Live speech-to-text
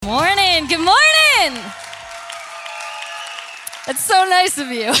morning. Good morning. It's so nice of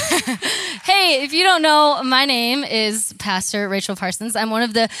you. Hey, if you don't know, my name is Pastor Rachel Parsons. I'm one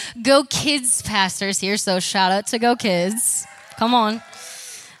of the Go Kids pastors here, so shout out to Go Kids. Come on.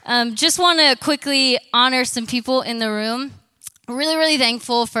 Just want to quickly honor some people in the room. Really, really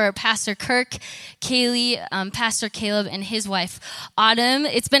thankful for Pastor Kirk, Kaylee, Pastor Caleb, and his wife, Autumn.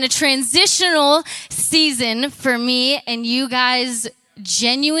 It's been a transitional season for me, and you guys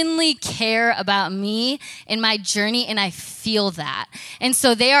genuinely care about me and my journey, and I feel that. And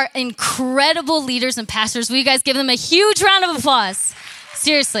so they are incredible leaders and pastors. Will you guys give them a huge round of applause?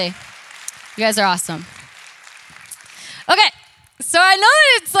 Seriously. You guys are awesome. Okay. So I know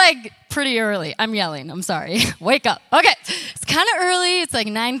that it's like pretty early. I'm yelling. I'm sorry. Wake up. Okay. It's kind of early. It's like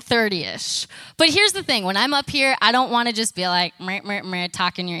 9:30-ish. But here's the thing. When I'm up here, I don't want to just be like,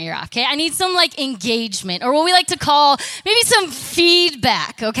 talking your ear off, okay? I need some like engagement, or what we like to call maybe some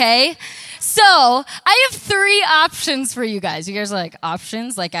feedback, okay? So I have 3 options for you guys. You guys are like,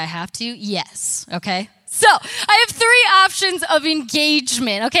 options? Like I have to? Yes, okay? So I have 3 options of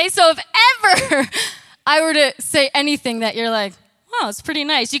engagement, okay? So if ever I were to say anything that you're like, oh, it's pretty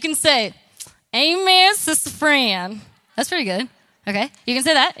nice. You can say, amen, Sister Fran. That's pretty good. Okay. You can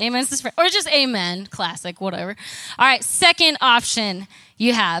say that. Amen, Sister Fran. Or just amen. Classic, whatever. All right. Second option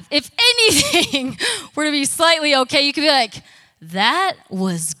you have. If anything were to be slightly okay, you could be like, that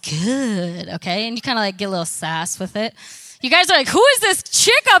was good. Okay. And you kind of like get a little sass with it. You guys are like, who is this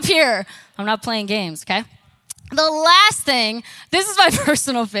chick up here? I'm not playing games. Okay. The last thing, this is my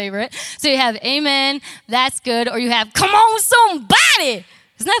personal favorite. So you have amen, that's good, or you have come on somebody.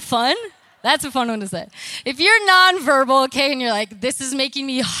 Isn't that fun? That's a fun one to say. If you're nonverbal, okay, and you're like, this is making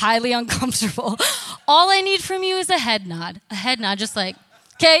me highly uncomfortable, all I need from you is a head nod, just like,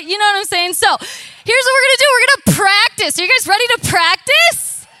 okay, you know what I'm saying? So here's what we're going to do. We're going to practice. Are you guys ready to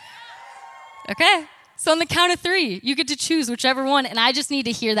practice? Okay. So on the count of 3, you get to choose whichever one, and I just need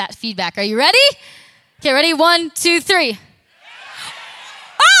to hear that feedback. Are you ready? Okay, ready? 1, 2, 3.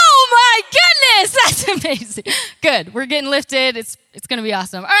 Oh my goodness, that's amazing. Good, we're getting lifted. It's going to be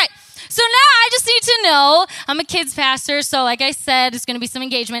awesome. All right, so now I just need to know, I'm a kids pastor, so like I said, it's going to be some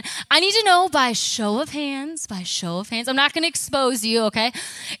engagement. I need to know by show of hands, I'm not going to expose you, okay?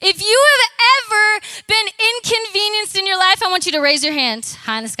 If you have ever been inconvenienced in your life, I want you to raise your hand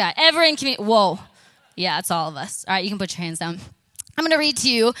high in the sky. Ever inconvenienced? Whoa. Yeah, it's all of us. All right, you can put your hands down. I'm going to read to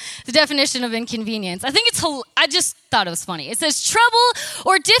you the definition of inconvenience. I just thought it was funny. It says trouble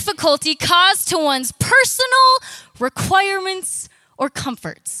or difficulty caused to one's personal requirements or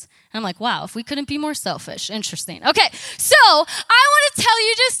comforts. And I'm like, wow, if we couldn't be more selfish. Interesting. Okay, so I want to tell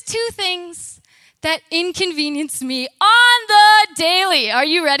you just 2 things that inconvenience me on the daily. Are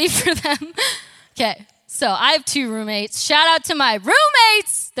you ready for them? Okay, so I have 2 roommates. Shout out to my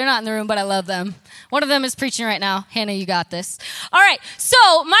roommates. They're not in the room, but I love them. One of them is preaching right now. Hannah, you got this. All right, so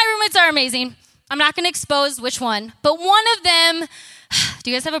my roommates are amazing. I'm not going to expose which one, but one of them, do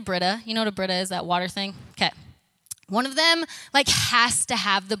you guys have a Brita? You know what a Brita is, that water thing? Okay. One of them, like, has to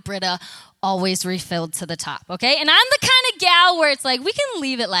have the Brita always refilled to the top, okay? And I'm the kind of gal where it's like, we can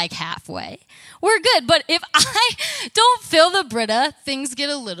leave it like halfway. We're good, but if I don't fill the Brita, things get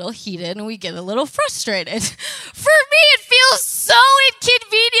a little heated and we get a little frustrated. For me, it feels so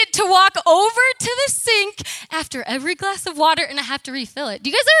inconvenient to walk over to the sink after every glass of water and I have to refill it. Do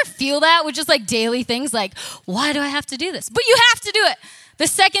you guys ever feel that with just like daily things like, why do I have to do this? But you have to do it. The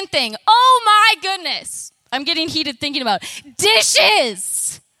second thing, oh my goodness, I'm getting heated thinking about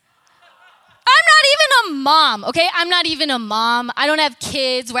dishes. I'm not even a mom, okay? I'm not even a mom. I don't have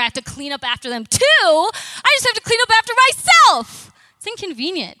kids where I have to clean up after them too. I just have to clean up after myself. It's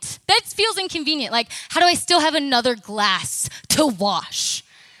inconvenient. That feels inconvenient. Like, how do I still have another glass to wash?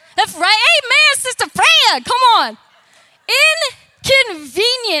 That's right. Hey, man, Sister Fran, come on.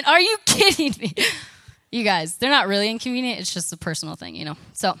 Inconvenient. Are you kidding me? You guys, they're not really inconvenient. It's just a personal thing, you know?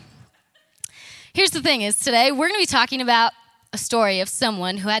 So here's the thing is today we're going to be talking about a story of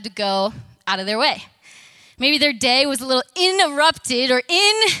someone who had to go out of their way. Maybe their day was a little interrupted or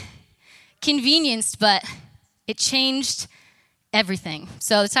inconvenienced, but it changed everything.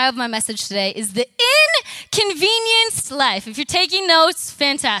 So the title of my message today is The Inconvenienced Life. If you're taking notes,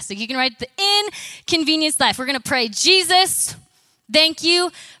 fantastic. You can write The Inconvenienced Life. We're going to pray, Jesus, thank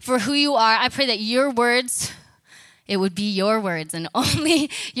you for who you are. I pray that your words, it would be your words and only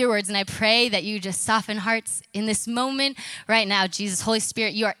your words. And I pray that you just soften hearts in this moment right now. Jesus, Holy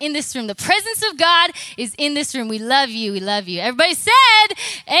Spirit, you are in this room. The presence of God is in this room. We love you. We love you. Everybody said,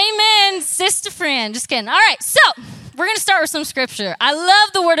 amen, Sister Fran. Just kidding. All right, so we're going to start with some scripture. I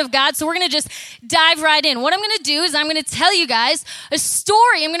love the word of God, so we're going to just dive right in. What I'm going to do is I'm going to tell you guys a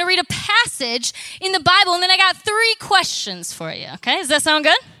story. I'm going to read a passage in the Bible, and then I got 3 questions for you, okay? Does that sound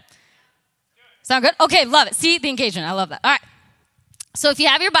good? Sound good? Okay, love it. See, the engagement. I love that. All right. So if you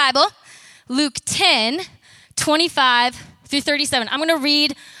have your Bible, Luke 10, 25 through 37. I'm going to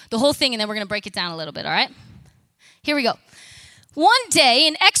read the whole thing, and then we're going to break it down a little bit, all right? Here we go. One day,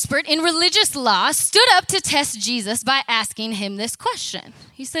 an expert in religious law stood up to test Jesus by asking him this question.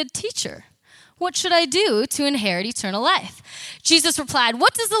 He said, "Teacher, what should I do to inherit eternal life?" Jesus replied,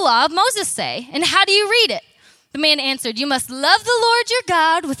 "What does the law of Moses say, and how do you read it?" The man answered, "You must love the Lord your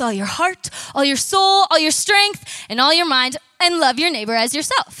God with all your heart, all your soul, all your strength, and all your mind, and love your neighbor as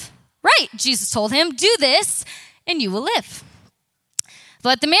yourself." "Right," Jesus told him, "do this, and you will live."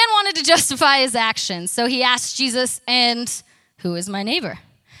 But the man wanted to justify his actions, so he asked Jesus, "And who is my neighbor?"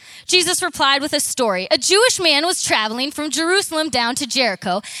 Jesus replied with a story. A Jewish man was traveling from Jerusalem down to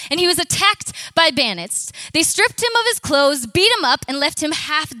Jericho, and he was attacked by bandits. They stripped him of his clothes, beat him up, and left him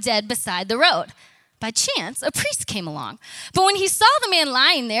half dead beside the road. By chance, a priest came along. But when he saw the man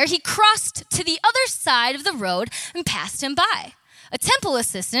lying there, he crossed to the other side of the road and passed him by. A temple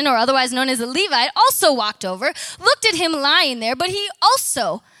assistant, or otherwise known as a Levite, also walked over, looked at him lying there, but he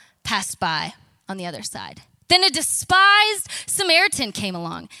also passed by on the other side. Then a despised Samaritan came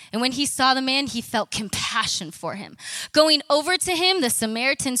along, and when he saw the man, he felt compassion for him. Going over to him, the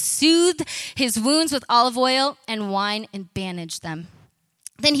Samaritan soothed his wounds with olive oil and wine and bandaged them.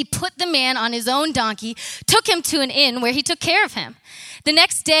 Then he put the man on his own donkey, took him to an inn where he took care of him. The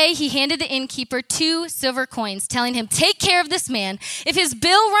next day, he handed the innkeeper 2 silver coins, telling him, "Take care of this man. If his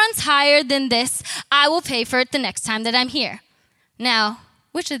bill runs higher than this, I will pay for it the next time that I'm here." Now,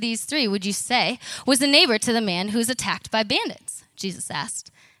 which of these 3 would you say was the neighbor to the man who was attacked by bandits? Jesus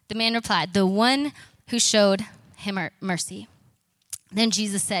asked. The man replied, "The one who showed him mercy." Then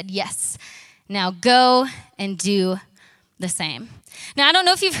Jesus said, "Yes, now go and do the same." Now, I don't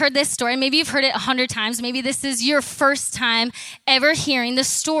know if you've heard this story. Maybe you've heard it 100 times. Maybe this is your first time ever hearing the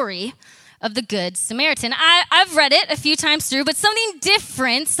story of the Good Samaritan. I've read it a few times through, but something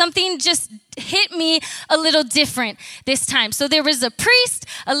different, something just hit me a little different this time. So there was a priest,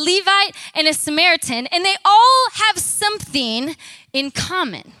 a Levite, and a Samaritan, and they all have something in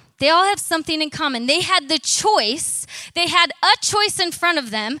common. They all have something in common. They had the choice. They had a choice in front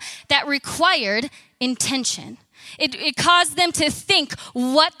of them that required intention. It caused them to think,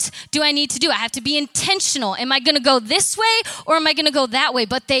 what do I need to do? I have to be intentional. Am I going to go this way or am I going to go that way?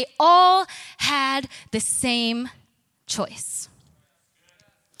 But they all had the same choice.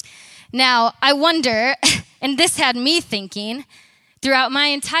 Now, I wonder, and this had me thinking, throughout my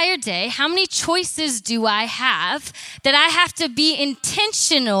entire day, how many choices do I have that I have to be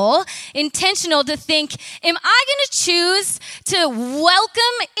intentional to think, am I going to choose to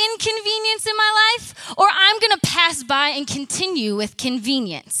welcome inconvenience in my life, or I'm going to pass by and continue with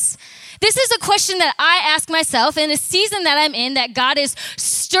convenience? This is a question that I ask myself in a season that I'm in, that God is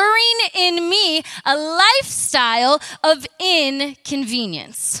stirring in me a lifestyle of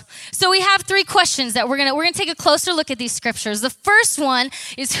inconvenience. So we have 3 questions that we're gonna take a closer look at these scriptures. The first one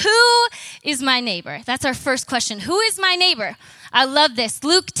is, who is my neighbor? That's our first question. Who is my neighbor? I love this.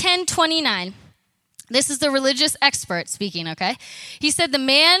 Luke 10:29. This is the religious expert speaking, okay? He said the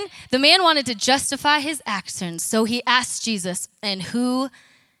man wanted to justify his actions, so he asked Jesus, "And who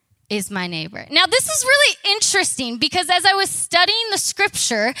is my neighbor?" Now, this is really interesting because as I was studying the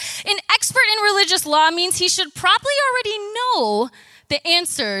scripture, an expert in religious law means he should probably already know the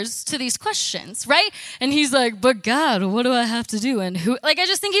answers to these questions, right? And he's like, "But God, what do I have to do? And who?" Like, I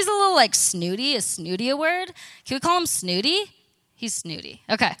just think he's a little like snooty. Is snooty a word? Can we call him snooty? He's snooty.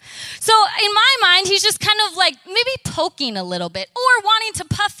 Okay. So in my mind, he's just kind of like maybe poking a little bit or wanting to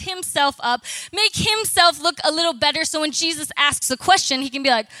puff himself up, make himself look a little better. So when Jesus asks a question, he can be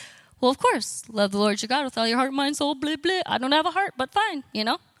like, "Well, of course, love the Lord your God with all your heart, mind, soul, blah, blah. I don't have a heart, but fine, you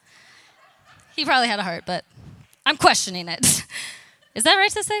know?" He probably had a heart, but I'm questioning it. Is that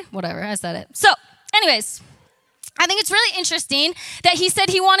right to say? Whatever, I said it. So, anyways, I think it's really interesting that he said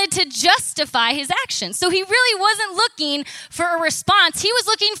he wanted to justify his actions. So he really wasn't looking for a response. He was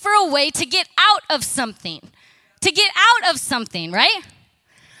looking for a way to get out of something. Right?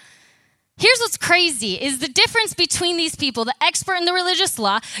 Here's what's crazy is the difference between these people, the expert in the religious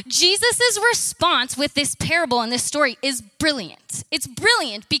law. Jesus' response with this parable and this story is brilliant. It's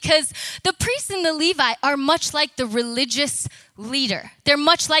brilliant because the priest and the Levite are much like the religious leader. They're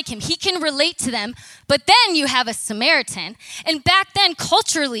much like him. He can relate to them. But then you have a Samaritan. And back then,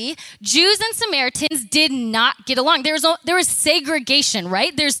 culturally, Jews and Samaritans did not get along. There was segregation,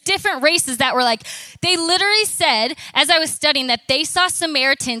 right? There's different races that were like, they literally said, as I was studying, that they saw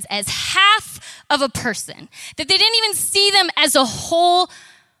Samaritans as half of a person, that they didn't even see them as a whole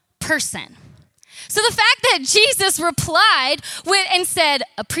person. So the fact that Jesus replied and said,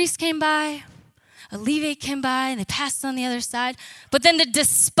 a priest came by, a Levite came by, and they passed on the other side. But then the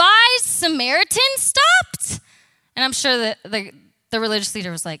despised Samaritan stopped. And I'm sure that the religious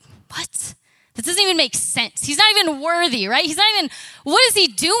leader was like, what? That doesn't even make sense. He's not even worthy, right? He's not even, what is he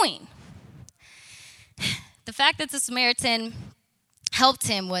doing? The fact that the Samaritan helped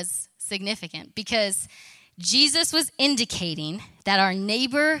him was significant because Jesus was indicating that our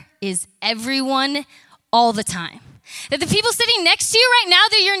neighbor is everyone all the time. That the people sitting next to you right now,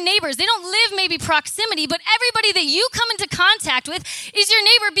 they're your neighbors. They don't live maybe proximity, but everybody that you come into contact with is your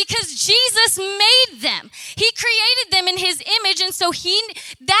neighbor because Jesus made them. He created them in his image, and so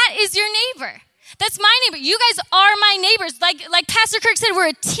that is your neighbor. That's my neighbor. You guys are my neighbors. Like Pastor Kirk said, we're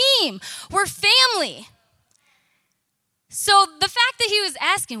a team. We're family. So the fact that he was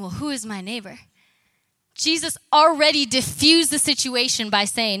asking, well, who is my neighbor? Jesus already diffused the situation by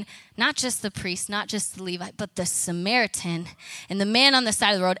saying, not just the priest, not just the Levite, but the Samaritan and the man on the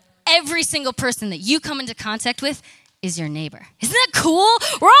side of the road, every single person that you come into contact with is your neighbor. Isn't that cool?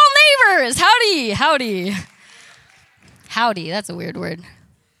 We're all neighbors. Howdy, howdy. Howdy, that's a weird word.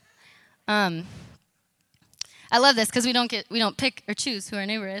 I love this because we don't pick or choose who our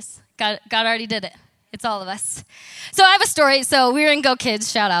neighbor is. God already did it. It's all of us. So I have a story. So we were in Go Kids.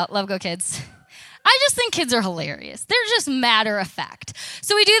 Shout out. Love Go Kids. I just think kids are hilarious. They're just matter of fact.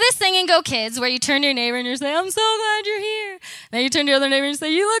 So we do this thing in Go Kids where you turn to your neighbor and you say, I'm so glad you're here. Then you turn to your other neighbor and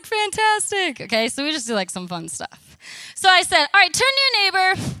say, you look fantastic. Okay, so we just do like some fun stuff. So I said, all right, turn to your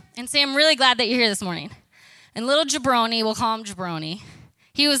neighbor and say, I'm really glad that you're here this morning. And little Jabroni, we'll call him Jabroni,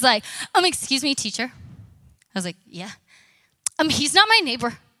 he was like, excuse me, teacher. I was like, yeah. He's not my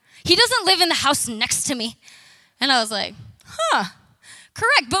neighbor. He doesn't live in the house next to me. And I was like,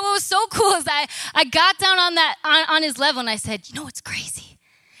 correct. But what was so cool is I got down on his level and I said, you know what's crazy?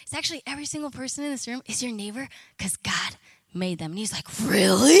 It's actually every single person in this room is your neighbor because God made them. And he's like,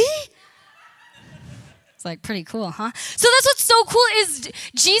 really? It's like pretty cool, huh? So that's what's so cool is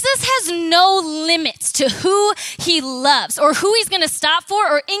Jesus has no limits to who he loves or who he's going to stop for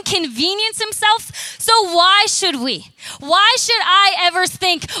or inconvenience himself. So why should we? Why should I ever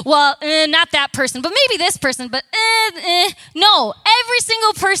think, well, not that person, but maybe this person, but no, every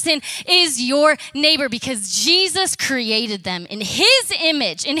single person is your neighbor because Jesus created them in his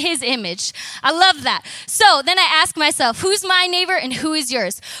image, I love that. So then I ask myself, who's my neighbor and who is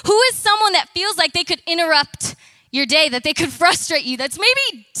yours? Who is someone that feels like they could interrupt your day, that they could frustrate you, that's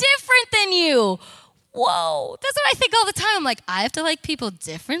maybe different than you? Whoa, that's what I think all the time. I'm like, I have to like people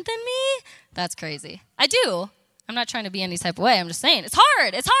different than me? That's crazy. I do. I'm not trying to be any type of way. I'm just saying it's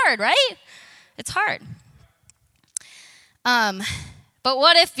hard, right? It's hard. But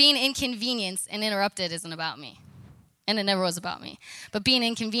what if being inconvenienced and interrupted isn't about me? And it never was about me. But being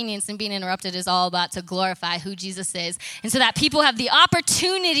inconvenienced and being interrupted is all about to glorify who Jesus is. And so that people have the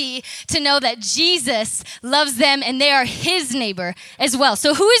opportunity to know that Jesus loves them and they are his neighbor as well.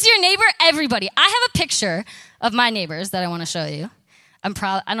 So who is your neighbor? Everybody. I have a picture of my neighbors that I want to show you. I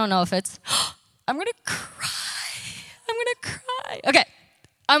don't know if it's, I'm going to cry. Okay.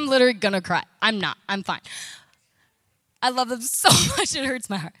 I'm literally going to cry. I'm not. I'm fine. I love them so much. It hurts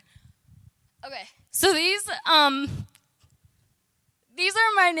my heart. Okay. So these are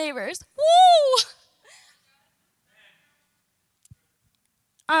my neighbors. Woo!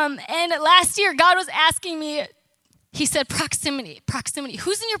 And last year, God was asking me, he said, proximity.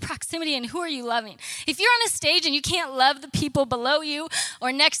 Who's in your proximity and who are you loving? If you're on a stage and you can't love the people below you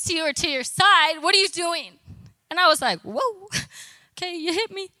or next to you or to your side, what are you doing? And I was like, whoa, okay, you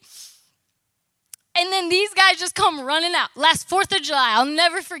hit me. And then these guys just come running out. Last 4th of July, I'll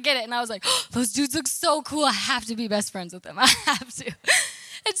never forget it. And I was like, those dudes look so cool. I have to be best friends with them. I have to.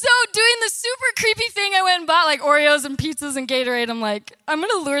 And so doing the super creepy thing, I went and bought like Oreos and pizzas and Gatorade. I'm like, I'm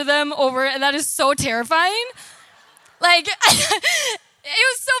going to lure them over. And that is so terrifying. Like, it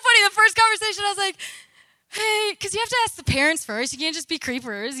was so funny. The first conversation, I was like, hey, because you have to ask the parents first. You can't just be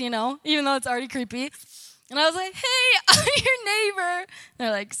creepers, even though it's already creepy. And I was like, hey, I'm your neighbor. And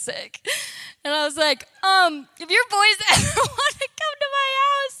they're like, sick. And I was like, if your boys ever want to come to my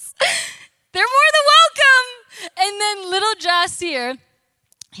house, they're more than welcome. And then little Josh here,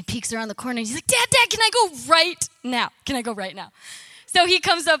 he peeks around the corner and he's like, Dad, can I go right now? So he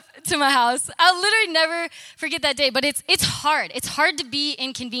comes up to my house. I'll literally never forget that day, but it's hard. It's hard to be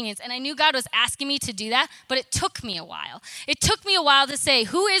inconvenienced. And I knew God was asking me to do that, but it took me a while. It took me a while to say,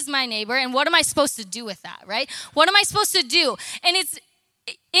 who is my neighbor and what am I supposed to do with that, right? What am I supposed to do? And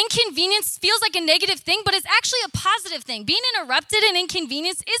inconvenience feels like a negative thing, but it's actually a positive thing. Being interrupted and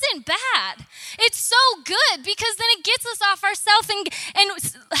inconvenience isn't bad. It's so good because then it gets us off ourselves and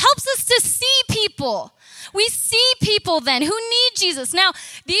helps us to see people. We see people then who need Jesus. Now,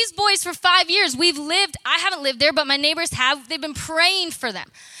 these boys for 5 years, I haven't lived there, but my neighbors have. They've been praying for them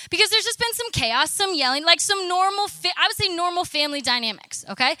because there's just been some chaos, some yelling, like some normal family dynamics,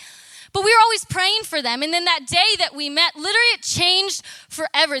 okay? But we were always praying for them. And then that day that we met, literally it changed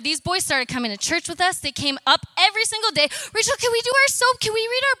forever. These boys started coming to church with us. They came up every single day. Rachel, can we do our soap? Can we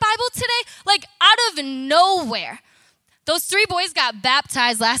read our Bible today? Like out of nowhere. Those 3 boys got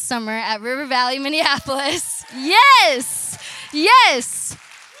baptized last summer at River Valley, Minneapolis. Yes.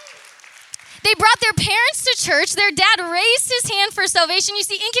 They brought their parents to church. Their dad raised his hand for salvation. You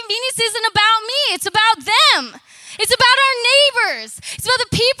see, inconvenience isn't about me. It's about them. It's about our neighbors. It's about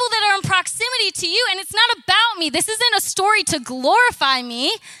the people that are in proximity to you, and it's not about me. This isn't a story to glorify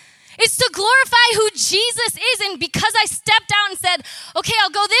me. It's to glorify who Jesus is, and because I stepped out and said, okay, I'll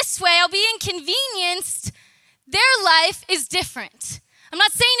go this way, I'll be inconvenienced, their life is different. I'm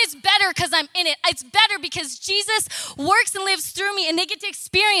not saying it's better because I'm in it. It's better because Jesus works and lives through me, and they get to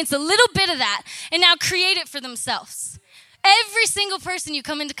experience a little bit of that and now create it for themselves. Every single person you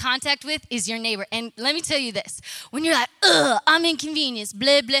come into contact with is your neighbor. And let me tell you this. When you're like, I'm inconvenienced,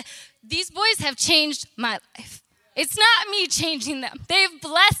 blah, blah. These boys have changed my life. It's not me changing them. They've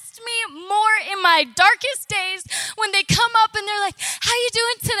blessed me more in my darkest days when they come up and they're like, how you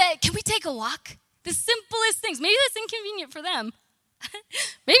doing today? Can we take a walk? The simplest things. Maybe that's inconvenient for them.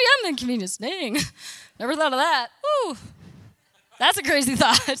 Maybe I'm inconvenienced. Dang. Never thought of that. Ooh. That's a crazy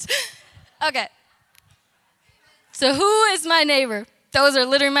thought. Okay. So who is my neighbor? Those are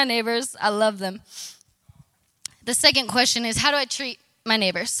literally my neighbors. I love them. The second question is, how do I treat my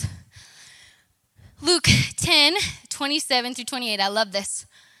neighbors? Luke 10, 27 through 28. I love this.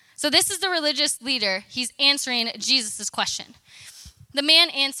 So this is the religious leader. He's answering Jesus' question. The man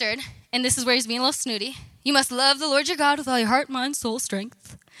answered, and this is where he's being a little snooty. You must love the Lord your God with all your heart, mind, soul,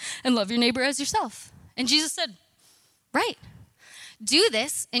 strength, and love your neighbor as yourself. And Jesus said, right. Do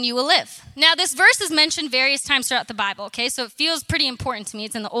this and you will live. Now, this verse is mentioned various times throughout the Bible, okay? So it feels pretty important to me.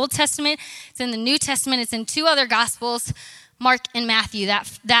 It's in the Old Testament. It's in the New Testament. It's in 2 other Gospels, Mark and Matthew,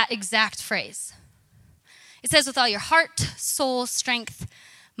 that exact phrase. It says, with all your heart, soul, strength,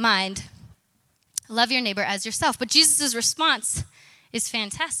 mind, love your neighbor as yourself. But Jesus' response is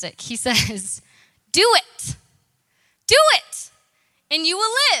fantastic. He says, do it. Do it, and you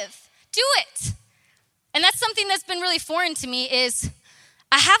will live. Do it. And that's something that's been really foreign to me is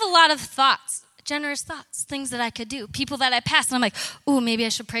I have a lot of thoughts, generous thoughts, things that I could do, people that I pass, and I'm like, ooh, maybe I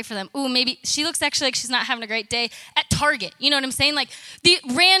should pray for them. Ooh, maybe she looks actually like she's not having a great day at Target. You know what I'm saying? Like the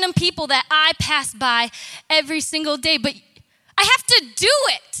random people that I pass by every single day, but I have to do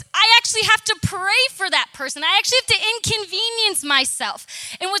it. I actually have to pray for that person. I actually have to inconvenience myself.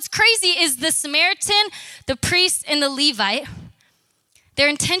 And what's crazy is the Samaritan, the priest, and the Levite,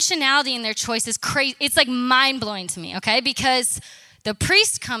 their intentionality in their choice is crazy. It's like mind-blowing to me, okay? Because the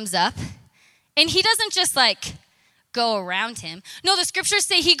priest comes up, and he doesn't just like go around him. No, the scriptures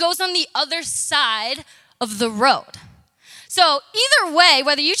say he goes on the other side of the road. So either way,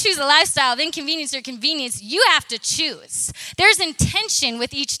 whether you choose a lifestyle of inconvenience or convenience, you have to choose. There's intention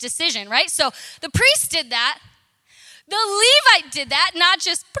with each decision, right? So the priest did that. The Levite did that, not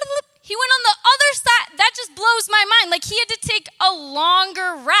just, he went on the other side. That just blows my mind. Like he had to take a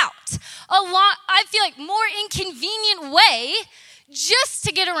longer route, I feel like more inconvenient way just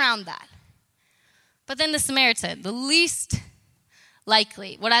to get around that. But then the Samaritan, the least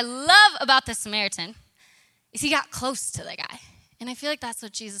likely. What I love about the Samaritan is he got close to the guy. And I feel like that's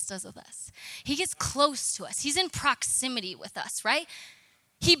what Jesus does with us. He gets close to us. He's in proximity with us, right?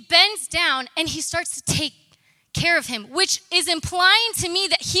 He bends down and he starts to take care of him, which is implying to me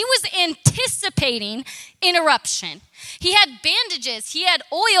that he was anticipating interruption. He had bandages, he had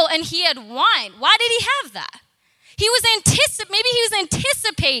oil, and he had wine. Why did he have that? Maybe he was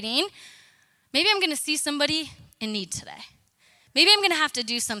anticipating, maybe I'm going to see somebody in need today. Maybe I'm going to have to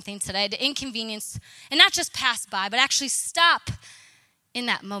do something today to inconvenience and not just pass by, but actually stop in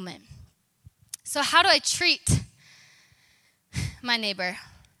that moment. So how do I treat my neighbor?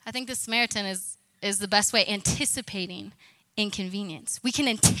 I think the Samaritan is the best way, anticipating inconvenience. We can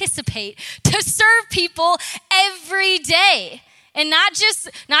anticipate to serve people every day. And not just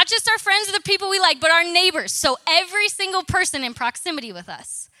our friends or the people we like, but our neighbors. So every single person in proximity with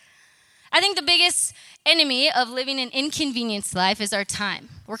us. I think the biggest enemy of living an inconvenienced life is our time.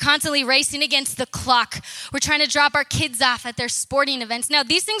 We're constantly racing against the clock. We're trying to drop our kids off at their sporting events. Now,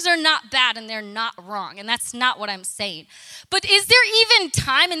 these things are not bad and they're not wrong, and that's not what I'm saying. But is there even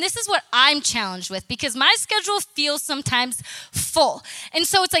time? And this is what I'm challenged with, because my schedule feels sometimes full. And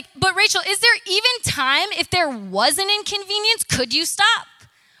so it's like, but Rachel, is there even time? If there was an inconvenience, could you stop?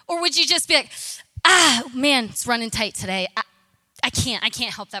 Or would you just be like, man, it's running tight today. I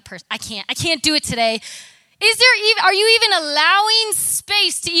can't help that person. I can't do it today. Are you even allowing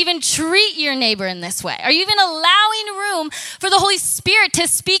space to even treat your neighbor in this way? Are you even allowing room for the Holy Spirit to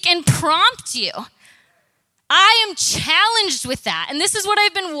speak and prompt you? I am challenged with that. And this is what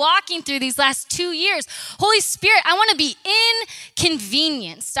I've been walking through these last 2 years. Holy Spirit, I want to be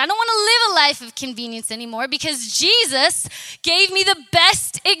inconvenienced. I don't want to live a life of convenience anymore, because Jesus gave me the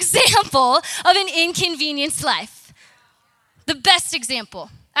best example of an inconvenienced life. The best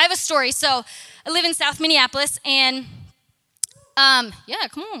example. I have a story. So I live in South Minneapolis, and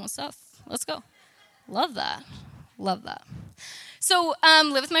come on, South. Let's go. Love that. So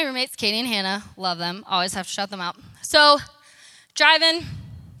live with my roommates, Katie and Hannah. Love them. Always have to shout them out. So driving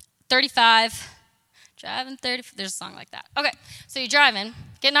 35. There's a song like that. Okay, so you're driving,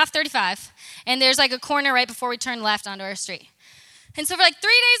 getting off 35, and there's like a corner right before we turn left onto our street. And so for like 3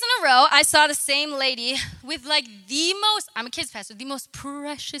 days in a row, I saw the same lady with like I'm a kids pastor, the most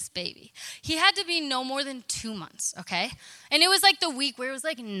precious baby. He had to be no more than 2 months, okay? And it was like the week where it was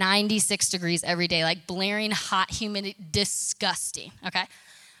like 96 degrees every day, like blaring hot, humid, disgusting, okay?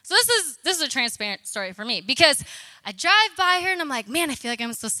 So this is a transparent story for me, because I drive by her and I'm like, man, I feel like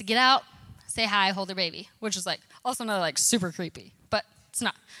I'm supposed to get out, say hi, hold her baby, which is like also not like super creepy, but it's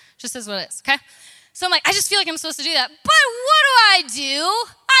not. It just is what it is, okay? So I'm like, I just feel like I'm supposed to do that. But what do?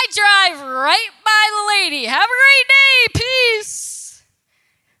 I drive right by the lady. Have a great day. Peace.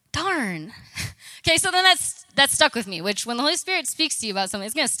 Darn. Okay, so then that stuck with me, which when the Holy Spirit speaks to you about something,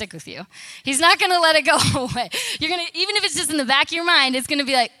 it's going to stick with you. He's not going to let it go away. You're going to, even if it's just in the back of your mind, it's going to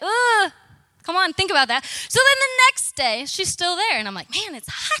be like, come on, think about that. So then the next day, she's still there. And I'm like, man, it's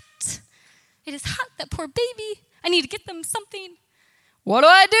hot. It is hot, that poor baby. I need to get them something. What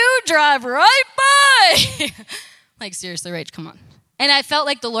do? Drive right by. Like, seriously, Rach, come on. And I felt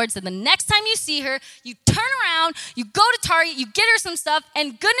like the Lord said, the next time you see her, you turn around, you go to Target, you get her some stuff,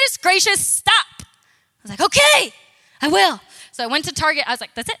 and goodness gracious, stop. I was like, okay, I will. So I went to Target. I was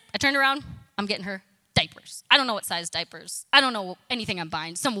like, that's it. I turned around. I'm getting her diapers. I don't know what size diapers. I don't know anything I'm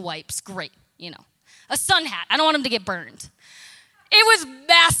buying. Some wipes, great, A sun hat. I don't want him to get burned. It was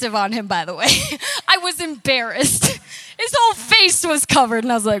massive on him, by the way. I was embarrassed. His whole face was covered,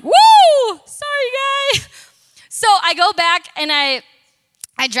 and I was like, woo, sorry, guy. So I go back, and I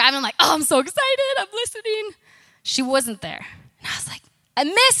drive, and I'm like, oh, I'm so excited. I'm listening. She wasn't there. And I was like, I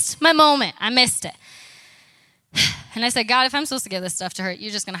missed my moment. I missed it. And I said, God, if I'm supposed to give this stuff to her,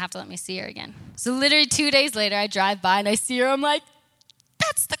 you're just going to have to let me see her again. So literally 2 days later, I drive by, and I see her. I'm like,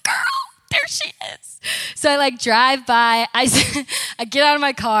 that's the girl. There she is. So I drive by. I get out of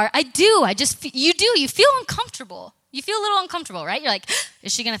my car. You feel uncomfortable. You feel a little uncomfortable, right? You're like,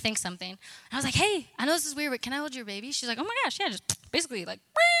 is she going to think something? And I was like, hey, I know this is weird, but can I hold your baby? She's like, oh my gosh, yeah, just basically like,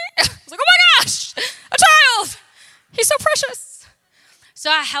 I was like, oh my gosh, a child. He's so precious. So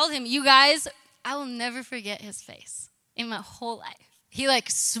I held him. You guys, I will never forget his face in my whole life.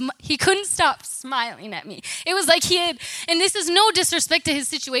 He couldn't stop smiling at me. It was like and this is no disrespect to his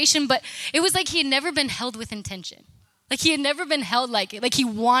situation, but it was like he had never been held with intention. Like he had never been held like he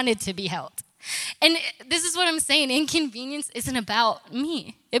wanted to be held. And this is what I'm saying. Inconvenience isn't about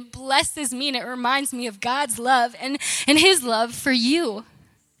me. It blesses me, and it reminds me of God's love and his love for you.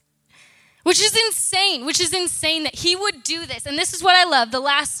 Which is insane that he would do this. And this is what I love. The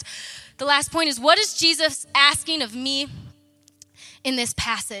last point is, what is Jesus asking of me in this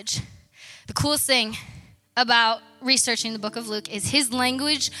passage? The coolest thing about researching the book of Luke is his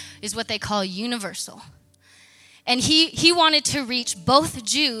language is what they call universal. And he wanted to reach both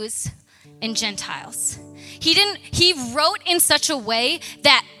Jews and Gentiles. He wrote in such a way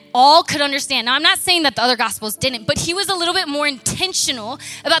that all could understand. Now, I'm not saying that the other gospels didn't, but he was a little bit more intentional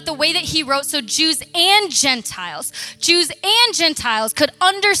about the way that he wrote, so Jews and Gentiles could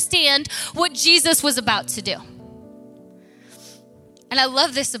understand what Jesus was about to do. And I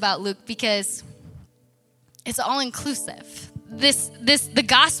love this about Luke because it's all inclusive. The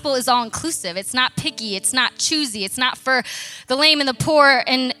gospel is all inclusive. It's not picky. It's not choosy. It's not for the lame and the poor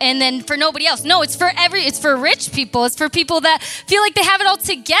and then for nobody else. No, it's for rich people. It's for people that feel like they have it all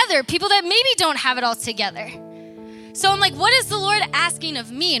together. People that maybe don't have it all together. So I'm like, what is the Lord asking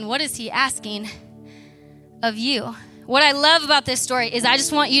of me, and what is he asking of you? What I love about this story is I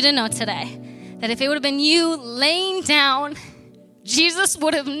just want you to know today that if it would have been you laying down, Jesus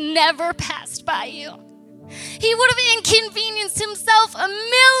would have never passed by you. He would have inconvenienced himself a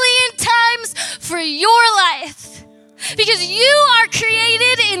million times for your life, because you are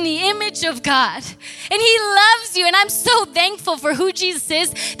created in the image of God, and he loves you. And I'm so thankful for who Jesus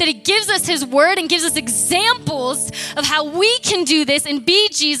is, that he gives us his word and gives us examples of how we can do this and be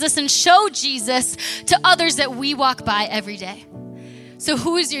Jesus and show Jesus to others that we walk by every day. So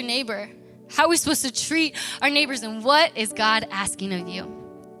who is your neighbor? How are we supposed to treat our neighbors, and what is God asking of you?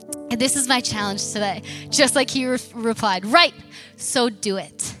 And this is my challenge today, just like he replied, right, so do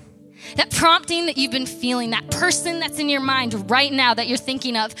it. That prompting that you've been feeling, that person that's in your mind right now that you're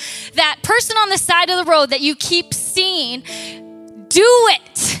thinking of, that person on the side of the road that you keep seeing, do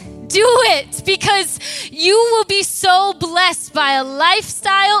it. Do it, because you will be so blessed by a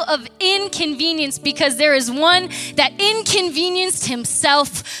lifestyle of inconvenience, because there is one that inconvenienced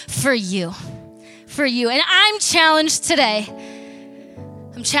himself for you. For you. And I'm challenged today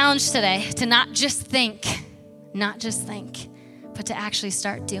to not just think, but to actually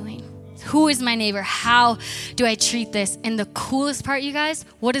start doing. Who is my neighbor? How do I treat this? And the coolest part, you guys,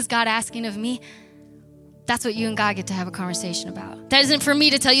 what is God asking of me? That's what you and God get to have a conversation about. That isn't for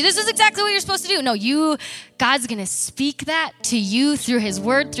me to tell you, this is exactly what you're supposed to do. No, God's going to speak that to you through his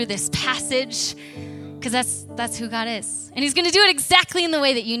word, through this passage, because that's who God is. And he's going to do it exactly in the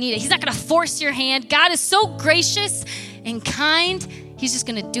way that you need it. He's not going to force your hand. God is so gracious and kind. He's just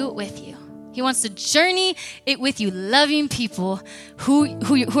going to do it with you. He wants to journey it with you, loving people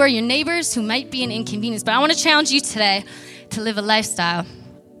who are your neighbors, who might be an inconvenience. But I want to challenge you today to live a lifestyle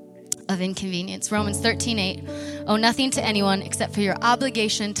of inconvenience. Romans 13:8, owe nothing to anyone except for your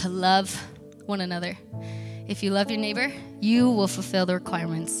obligation to love one another. If you love your neighbor, you will fulfill the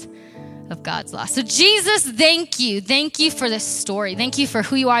requirements of God's law. So Jesus, thank you. Thank you for this story. Thank you for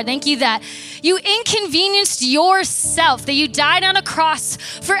who you are. Thank you that you inconvenienced yourself, that you died on a cross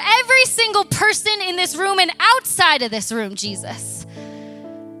for every single person in this room and outside of this room, Jesus.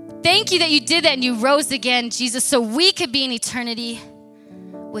 Thank you that you did that and you rose again, Jesus, so we could be in eternity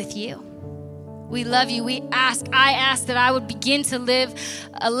with you. We love you. I ask that I would begin to live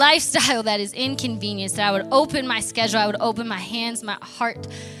a lifestyle that is inconvenience, that I would open my schedule, I would open my hands, my heart,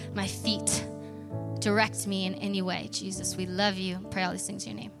 my feet. Direct me in any way, Jesus. We love you. Pray all these things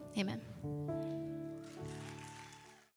in your name. Amen.